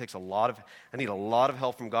effort. I need a lot of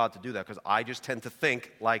help from God to do that because I just tend to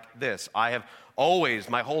think like this. I have always,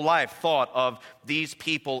 my whole life, thought of these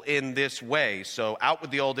people in this way. So out with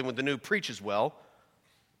the old and with the new preaches well.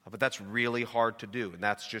 But that's really hard to do, and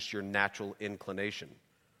that's just your natural inclination.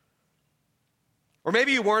 Or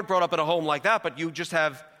maybe you weren't brought up in a home like that, but you just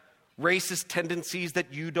have racist tendencies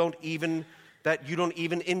that you don't even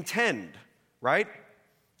intend, right?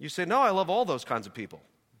 You say, no, I love all those kinds of people.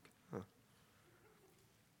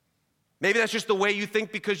 Maybe that's just the way you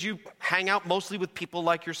think because you hang out mostly with people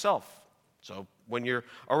like yourself. So when you're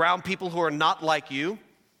around people who are not like you,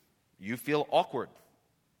 you feel awkward.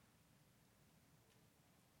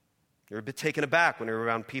 You're a bit taken aback when you're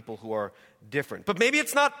around people who are different. But maybe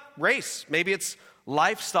it's not race. Maybe it's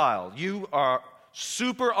lifestyle. You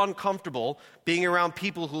super uncomfortable being around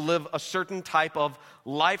people who live a certain type of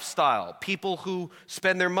lifestyle, people who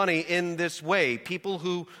spend their money in this way, people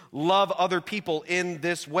who love other people in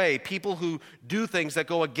this way, people who do things that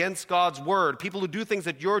go against God's word, people who do things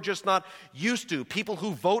that you're just not used to, people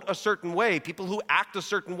who vote a certain way, people who act a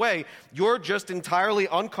certain way. You're just entirely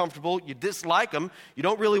uncomfortable. You dislike them. You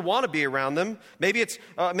don't really want to be around them. Maybe it's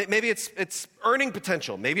earning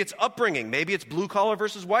potential. Maybe it's upbringing. Maybe it's blue collar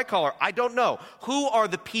versus white collar. I don't know. Who are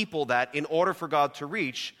the people that, in order for God to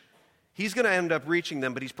reach, He's going to end up reaching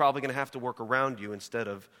them, but He's probably going to have to work around you instead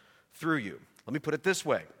of through you? Let me put it this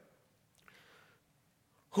way.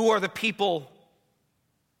 Who are the people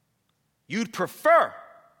you'd prefer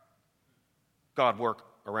God work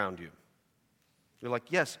around you? You're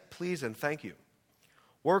like, yes, please and thank you.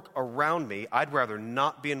 Work around me. I'd rather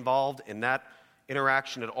not be involved in that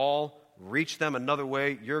interaction at all. Reach them another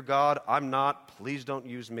way. You're God. I'm not. Please don't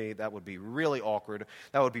use me. That would be really awkward.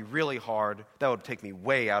 That would be really hard. That would take me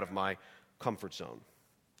way out of my comfort zone.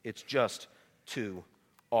 It's just too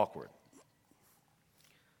awkward.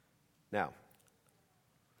 Now,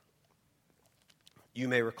 you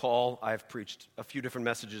may recall I've preached a few different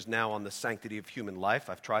messages now on the sanctity of human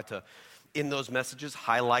life. I've tried to, in those messages,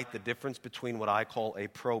 highlight the difference between what I call a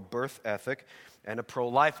pro-birth ethic and a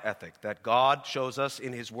pro-life ethic, that God shows us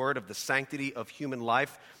in His Word of the sanctity of human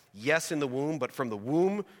life, yes, in the womb, but from the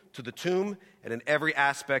womb to the tomb and in every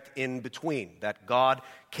aspect in between, that God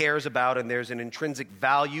cares about, and there's an intrinsic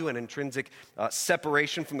value, an intrinsic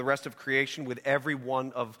separation from the rest of creation with every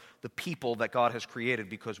one of the people that God has created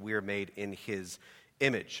because we are made in His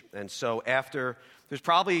image. And so there's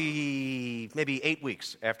probably maybe 8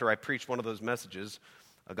 weeks after I preached one of those messages,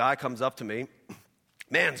 a guy comes up to me,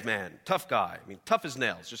 man's man, tough guy, tough as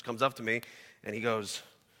nails, just comes up to me and he goes,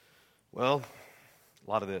 well,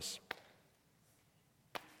 a lot of this.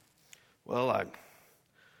 Well, I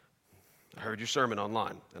heard your sermon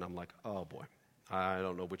online. And I'm like, oh boy, I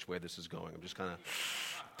don't know which way this is going. I'm just kind of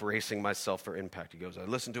bracing myself for impact. He goes, I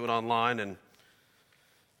listened to it online and,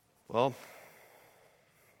 well,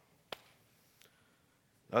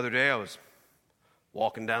 the other day I was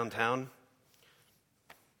walking downtown.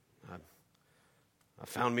 I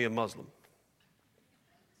found me a Muslim.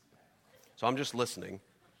 So I'm just listening.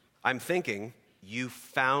 I'm thinking, you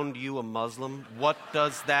found you a Muslim? What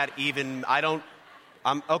does that even,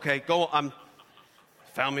 okay,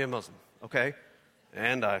 found me a Muslim, okay?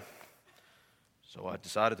 And so I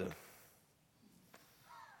decided to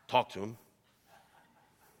talk to him.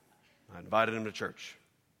 I invited him to church.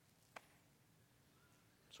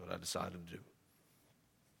 That's what I decided to do.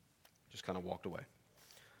 Just kind of walked away.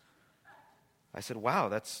 I said, wow,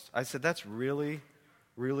 that's really,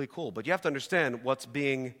 really cool. But you have to understand what's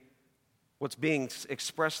being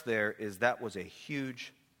expressed there is that was a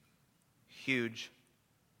huge, huge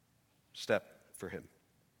step for him.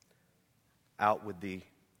 Out with the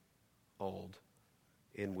old,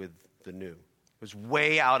 in with the new. It was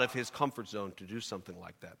way out of his comfort zone to do something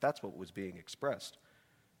like that. That's what was being expressed.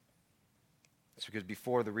 It's because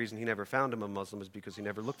before, the reason he never found him a Muslim is because he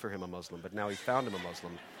never looked for him a Muslim, but now he found him a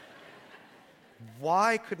Muslim.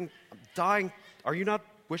 Why couldn't, dying, are you not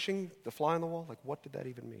wishing the fly on the wall? Like, what did that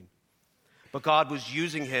even mean? But God was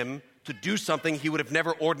using him to do something he would have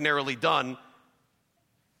never ordinarily done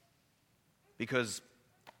because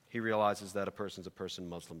he realizes that a person's a person,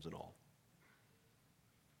 Muslims and all.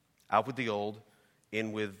 Out with the old,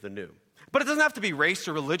 in with the new. But it doesn't have to be race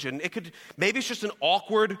or religion. Maybe it's just an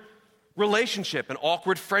awkward relationship, an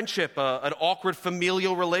awkward friendship, an awkward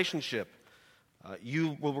familial relationship.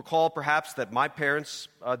 You will recall perhaps that my parents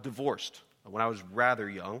divorced when I was rather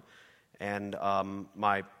young, and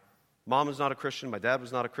my mom was not a Christian, my dad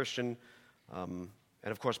was not a Christian, and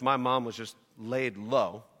of course my mom was just laid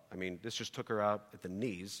low. This just took her out at the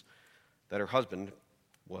knees that her husband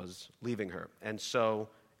was leaving her. And so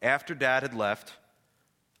after Dad had left,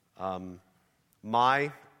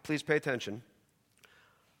 please pay attention,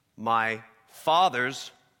 my father's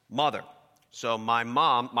mother, so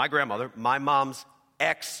my grandmother, my mom's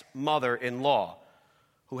ex-mother-in-law,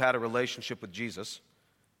 who had a relationship with Jesus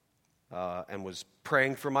and was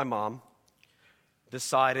praying for my mom,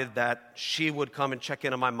 decided that she would come and check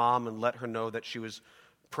in on my mom and let her know that she was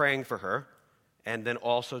praying for her, and then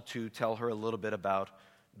also to tell her a little bit about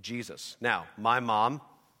Jesus. Now, my mom,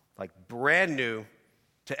 brand new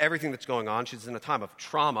to everything that's going on, she's in a time of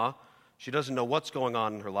trauma. She doesn't know what's going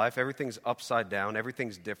on in her life. Everything's upside down.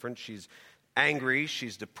 Everything's different. She's angry.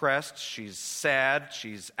 She's depressed. She's sad.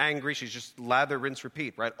 She's angry. She's just lather, rinse,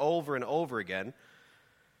 repeat, right? Over and over again.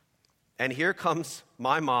 And here comes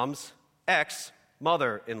my mom's ex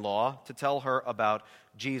mother-in-law to tell her about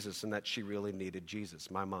Jesus and that she really needed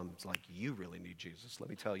Jesus. My mom's like, you really need Jesus. Let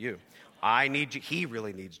me tell you. He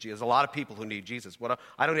really needs Jesus. There's a lot of people who need Jesus.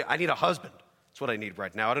 I need a husband. That's what I need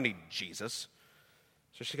right now. I don't need Jesus.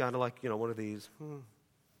 So she got like, one of these,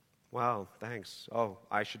 wow, thanks. Oh,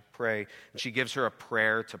 I should pray. And she gives her a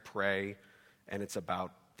prayer to pray, and it's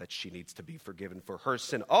about that she needs to be forgiven for her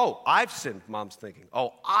sin. Oh, I've sinned, Mom's thinking.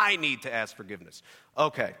 Oh, I need to ask forgiveness.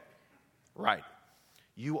 Okay, right.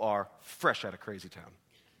 You are fresh out of crazy town.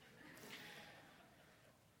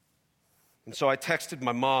 And so I texted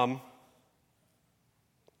my mom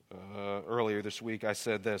earlier this week. I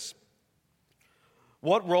said this: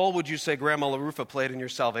 what role would you say Grandma LaRufa played in your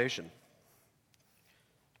salvation?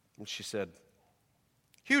 And she said,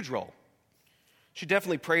 huge role. She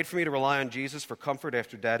definitely prayed for me to rely on Jesus for comfort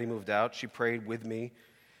after Daddy moved out. She prayed with me.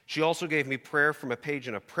 She also gave me prayer from a page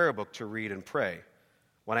in a prayer book to read and pray.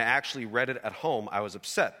 When I actually read it at home, I was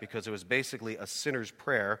upset because it was basically a sinner's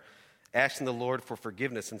prayer, asking the Lord for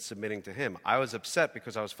forgiveness and submitting to Him. I was upset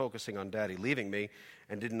because I was focusing on Daddy leaving me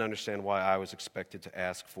and didn't understand why I was expected to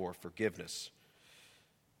ask for forgiveness.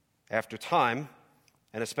 After time,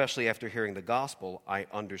 and especially after hearing the gospel, I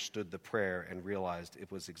understood the prayer and realized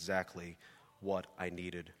it was exactly what I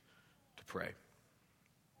needed to pray.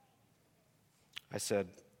 I said,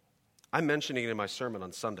 I'm mentioning it in my sermon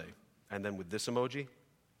on Sunday, and then with this emoji.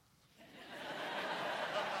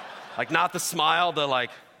 Like, not the smile, the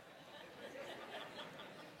like.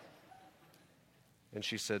 And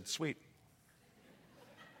she said, sweet.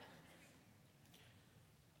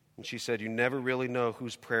 And she said, you never really know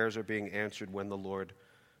whose prayers are being answered when the Lord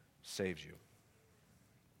saves you.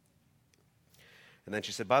 And then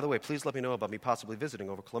she said, by the way, please let me know about me possibly visiting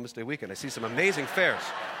over Columbus Day weekend. I see some amazing fairs.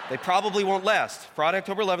 They probably won't last. Friday,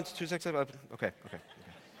 October 11th, Tuesday, okay.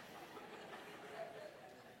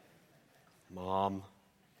 Mom,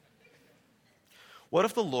 what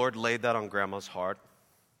if the Lord laid that on Grandma's heart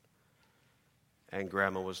and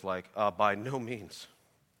Grandma was like, by no means.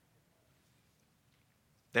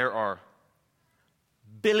 There are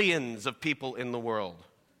billions of people in the world.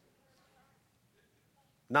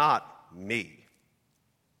 Not me.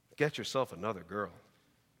 Get yourself another girl.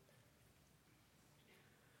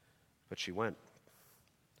 But she went,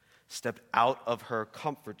 stepped out of her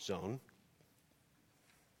comfort zone,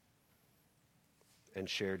 and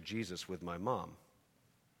shared Jesus with my mom.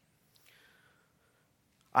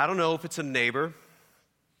 I don't know if it's a neighbor,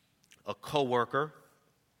 a coworker,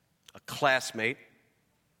 a classmate,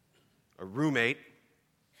 a roommate,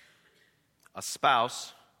 a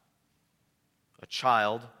spouse, a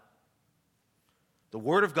child. The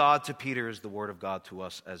word of God to Peter is the word of God to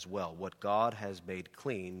us as well. What God has made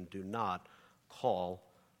clean, do not call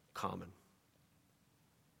common.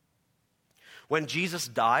 When Jesus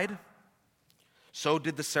died, so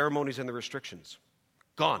did the ceremonies and the restrictions.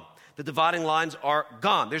 Gone. The dividing lines are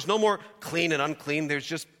gone. There's no more clean and unclean. There's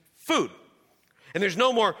just food. And there's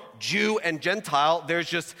no more Jew and Gentile. There's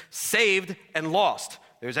just saved and lost.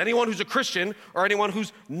 There's anyone who's a Christian or anyone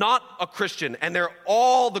who's not a Christian. And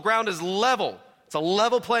the ground is level. It's a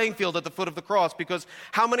level playing field at the foot of the cross, because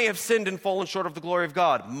how many have sinned and fallen short of the glory of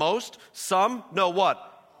God? Most? Some? No, what?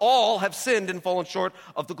 All have sinned and fallen short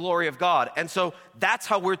of the glory of God. And so that's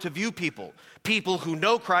how we're to view people. People who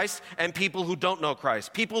know Christ and people who don't know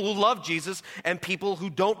Christ. People who love Jesus and people who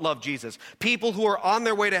don't love Jesus. People who are on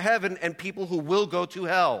their way to heaven and people who will go to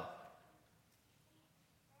hell.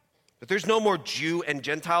 But there's no more Jew and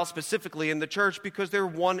Gentile specifically in the church, because they're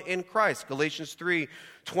one in Christ. Galatians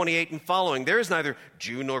 3:28 and following. There is neither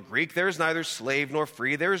Jew nor Greek. There is neither slave nor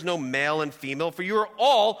free. There is no male and female, for you are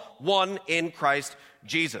all one in Christ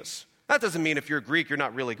Jesus. That doesn't mean if you're Greek, you're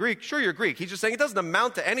not really Greek. Sure, you're Greek. He's just saying it doesn't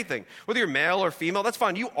amount to anything. Whether you're male or female, that's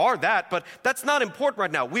fine. You are that, but that's not important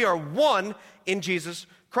right now. We are one in Jesus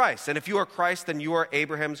Christ. And if you are Christ, then you are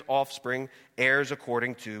Abraham's offspring, heirs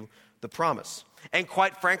according to the promise. And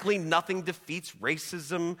quite frankly, nothing defeats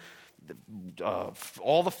racism,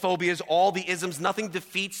 all the phobias, all the isms. Nothing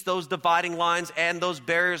defeats those dividing lines and those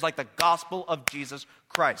barriers like the gospel of Jesus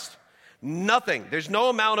Christ. Nothing. There's no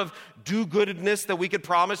amount of do-goodness that we could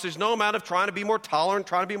promise. There's no amount of trying to be more tolerant,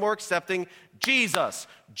 trying to be more accepting. Jesus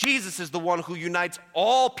is the one who unites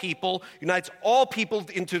all people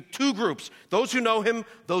into two groups: those who know him,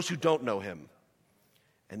 those who don't know him.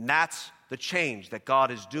 And that's the change that God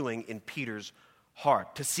is doing in Peter's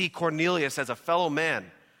heart, to see Cornelius as a fellow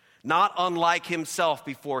man, not unlike himself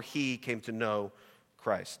before he came to know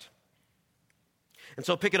Christ. And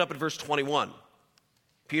so pick it up at verse 21.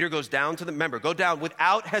 Peter goes down to go down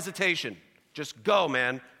without hesitation. Just go,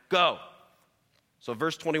 man, go. So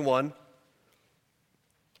verse 21,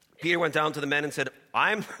 Peter went down to the men and said,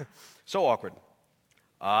 I'm so awkward.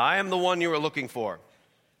 I am the one you were looking for.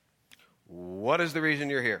 What is the reason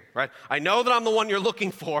you're here, right? I know that I'm the one you're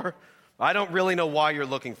looking for. I don't really know why you're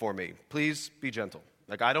looking for me. Please be gentle.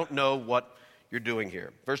 Like, I don't know what you're doing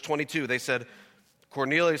here. Verse 22, they said,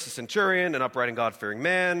 Cornelius, a centurion, an upright and God-fearing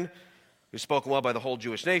man, who's spoken well by the whole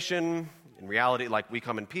Jewish nation. In reality, like, we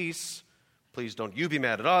come in peace. Please don't you be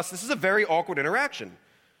mad at us. This is a very awkward interaction.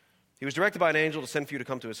 He was directed by an angel to send for you to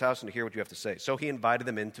come to his house and to hear what you have to say. So he invited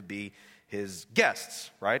them in to be his guests,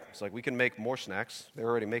 right? It's like, we can make more snacks. They're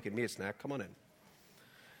already making me a snack. Come on in.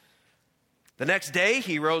 The next day,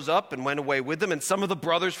 he rose up and went away with them, and some of the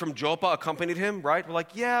brothers from Joppa accompanied him, right? We're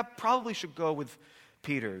like, yeah, probably should go with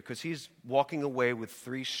Peter because he's walking away with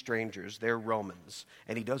 3 strangers. They're Romans,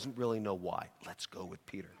 and he doesn't really know why. Let's go with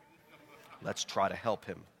Peter. Let's try to help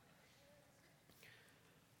him.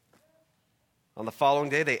 On the following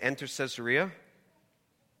day, they entered Caesarea.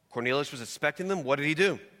 Cornelius was expecting them. What did he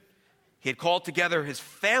do? He had called together his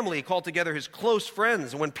family, he called together his close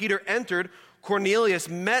friends. And when Peter entered, Cornelius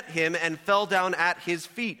met him and fell down at his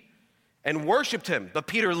feet and worshiped him. But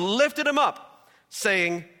Peter lifted him up,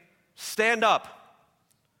 saying, stand up.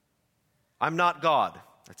 I'm not God.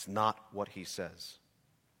 That's not what he says.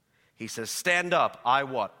 He says, stand up. I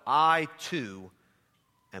what? I too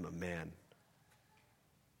am a man.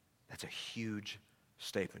 That's a huge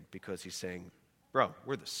statement because he's saying, bro,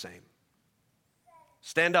 we're the same.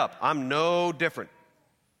 Stand up. I'm no different.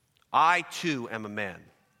 I too am a man.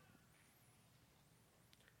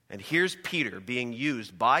 And here's Peter being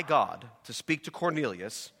used by God to speak to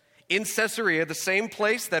Cornelius in Caesarea, the same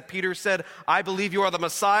place that Peter said, I believe you are the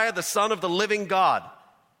Messiah, the Son of the living God.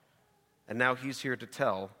 And now he's here to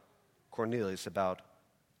tell Cornelius about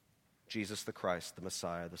Jesus the Christ, the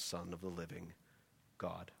Messiah, the Son of the living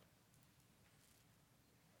God.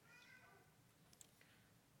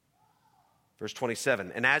 Verse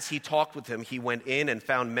 27, and as he talked with him, he went in and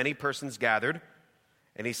found many persons gathered,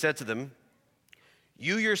 and he said to them,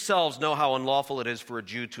 you yourselves know how unlawful it is for a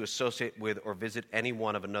Jew to associate with or visit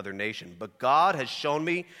anyone of another nation, but God has shown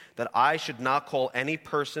me that I should not call any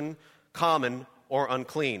person common or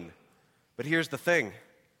unclean. But here's the thing,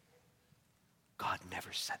 God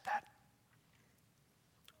never said that.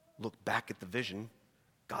 Look back at the vision,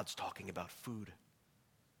 God's talking about food.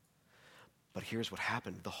 But here's what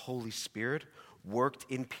happened. The Holy Spirit worked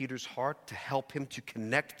in Peter's heart to help him to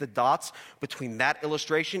connect the dots between that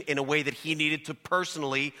illustration in a way that he needed to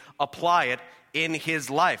personally apply it in his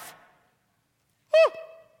life. Woo!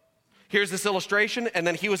 Here's this illustration, and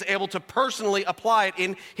then he was able to personally apply it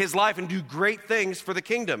in his life and do great things for the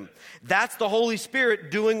kingdom. That's the Holy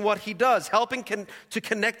Spirit doing what he does, helping to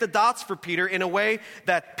connect the dots for Peter in a way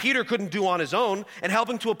that Peter couldn't do on his own, and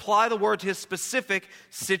helping to apply the word to his specific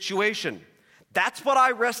situation. That's what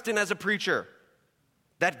I rest in as a preacher.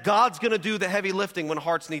 That God's going to do the heavy lifting when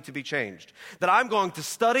hearts need to be changed. That I'm going to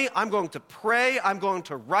study, I'm going to pray, I'm going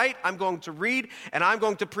to write, I'm going to read, and I'm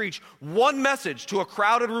going to preach one message to a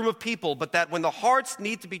crowded room of people, but that when the hearts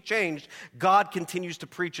need to be changed, God continues to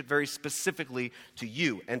preach it very specifically to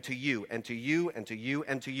you and to you and to you and to you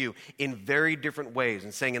and to you in very different ways,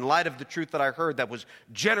 and saying, in light of the truth that I heard that was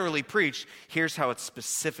generally preached, here's how it's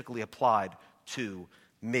specifically applied to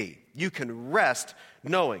me. You can rest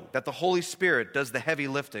knowing that the Holy Spirit does the heavy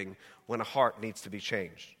lifting when a heart needs to be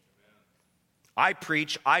changed. I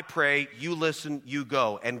preach, I pray, you listen, you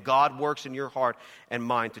go, and God works in your heart and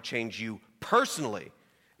mind to change you personally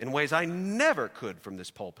in ways I never could from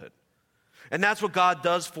this pulpit. And that's what God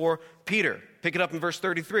does for Peter. Pick it up in verse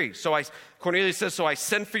 33. Cornelius says, so I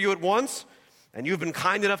sent for you at once, and you've been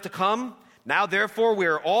kind enough to come. Now, therefore, we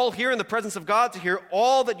are all here in the presence of God to hear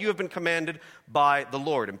all that you have been commanded by the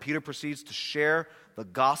Lord. And Peter proceeds to share the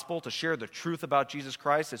gospel, to share the truth about Jesus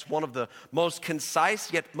Christ. It's one of the most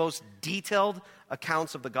concise yet most detailed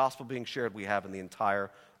accounts of the gospel being shared we have in the entire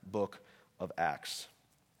book of Acts.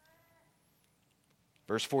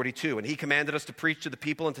 Verse 42, and he commanded us to preach to the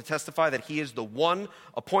people and to testify that he is the one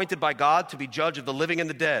appointed by God to be judge of the living and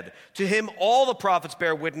the dead. To him all the prophets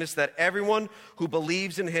bear witness that everyone who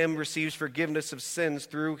believes in him receives forgiveness of sins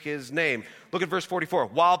through his name. Look at verse 44.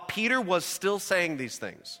 While Peter was still saying these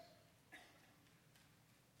things,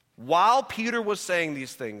 what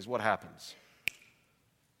happens?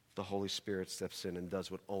 The Holy Spirit steps in and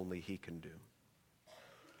does what only he can do.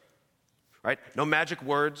 Right? No magic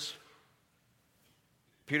words.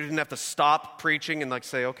 Peter didn't have to stop preaching and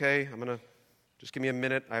say, okay, just give me a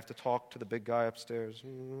minute. I have to talk to the big guy upstairs.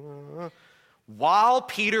 While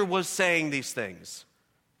Peter was saying these things,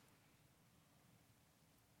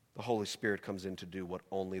 the Holy Spirit comes in to do what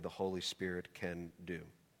only the Holy Spirit can do.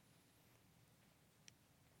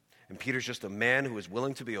 And Peter's just a man who is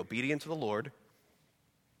willing to be obedient to the Lord,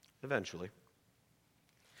 eventually.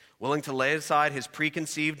 Willing to lay aside his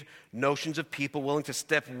preconceived notions of people, willing to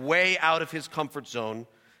step way out of his comfort zone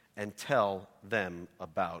and tell them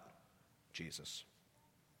about Jesus.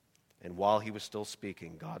 And while he was still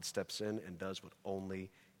speaking, God steps in and does what only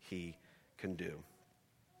he can do.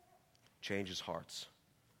 Changes hearts,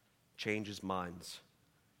 changes minds,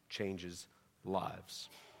 changes lives.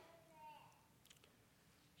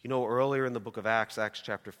 You know, earlier in the book of Acts, Acts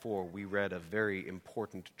chapter 4, we read a very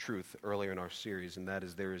important truth earlier in our series, and that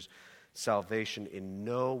is there is salvation in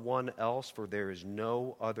no one else, for there is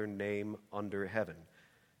no other name under heaven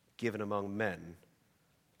given among men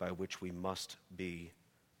by which we must be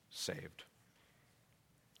saved.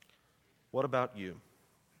 What about you?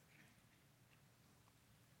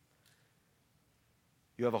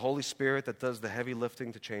 You have a Holy Spirit that does the heavy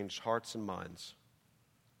lifting to change hearts and minds,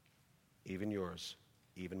 even yours.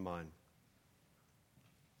 Even mine.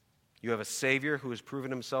 You have a Savior who has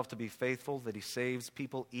proven himself to be faithful, that he saves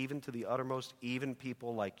people even to the uttermost, even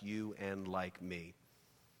people like you and like me,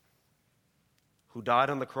 who died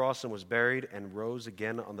on the cross and was buried and rose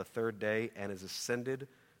again on the third day and is ascended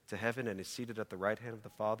to heaven and is seated at the right hand of the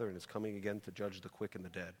Father and is coming again to judge the quick and the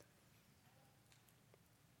dead.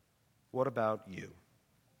 What about you?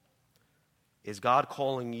 Is God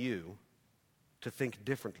calling you to think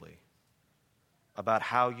differently about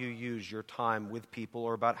how you use your time with people,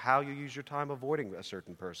 or about how you use your time avoiding a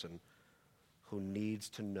certain person who needs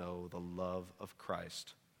to know the love of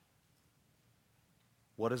Christ?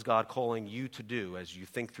 What is God calling you to do as you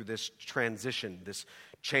think through this transition, this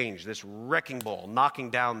change, this wrecking ball, knocking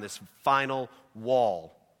down this final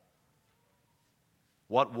wall?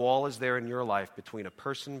 What wall is there in your life between a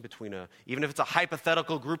person, even if it's a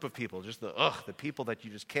hypothetical group of people, just the people that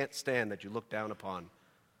you just can't stand, that you look down upon?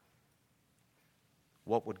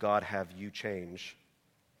 What would God have you change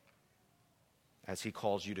as he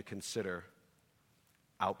calls you to consider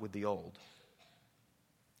out with the old,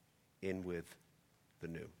 in with the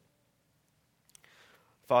new?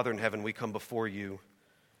 Father in heaven, we come before you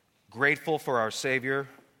grateful for our Savior,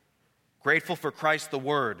 grateful for Christ the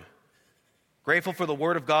Word, grateful for the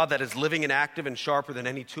Word of God that is living and active and sharper than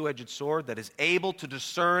any two-edged sword, that is able to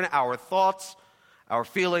discern our thoughts, our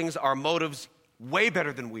feelings, our motives way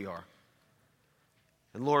better than we are.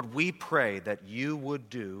 And Lord, we pray that you would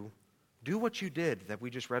do what you did that we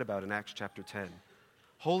just read about in Acts chapter 10.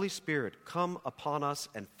 Holy Spirit, come upon us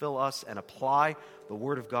and fill us and apply the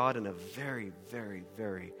Word of God in a very, very,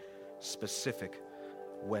 very specific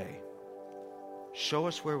way. Show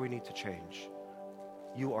us where we need to change.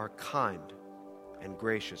 You are kind and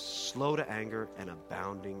gracious, slow to anger, and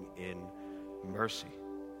abounding in mercy.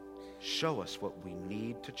 Show us what we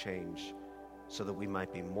need to change so that we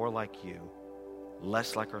might be more like you,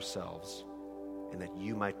 less like ourselves, and that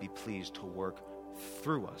you might be pleased to work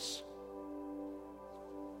through us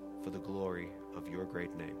for the glory of your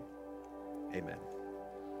great name. Amen.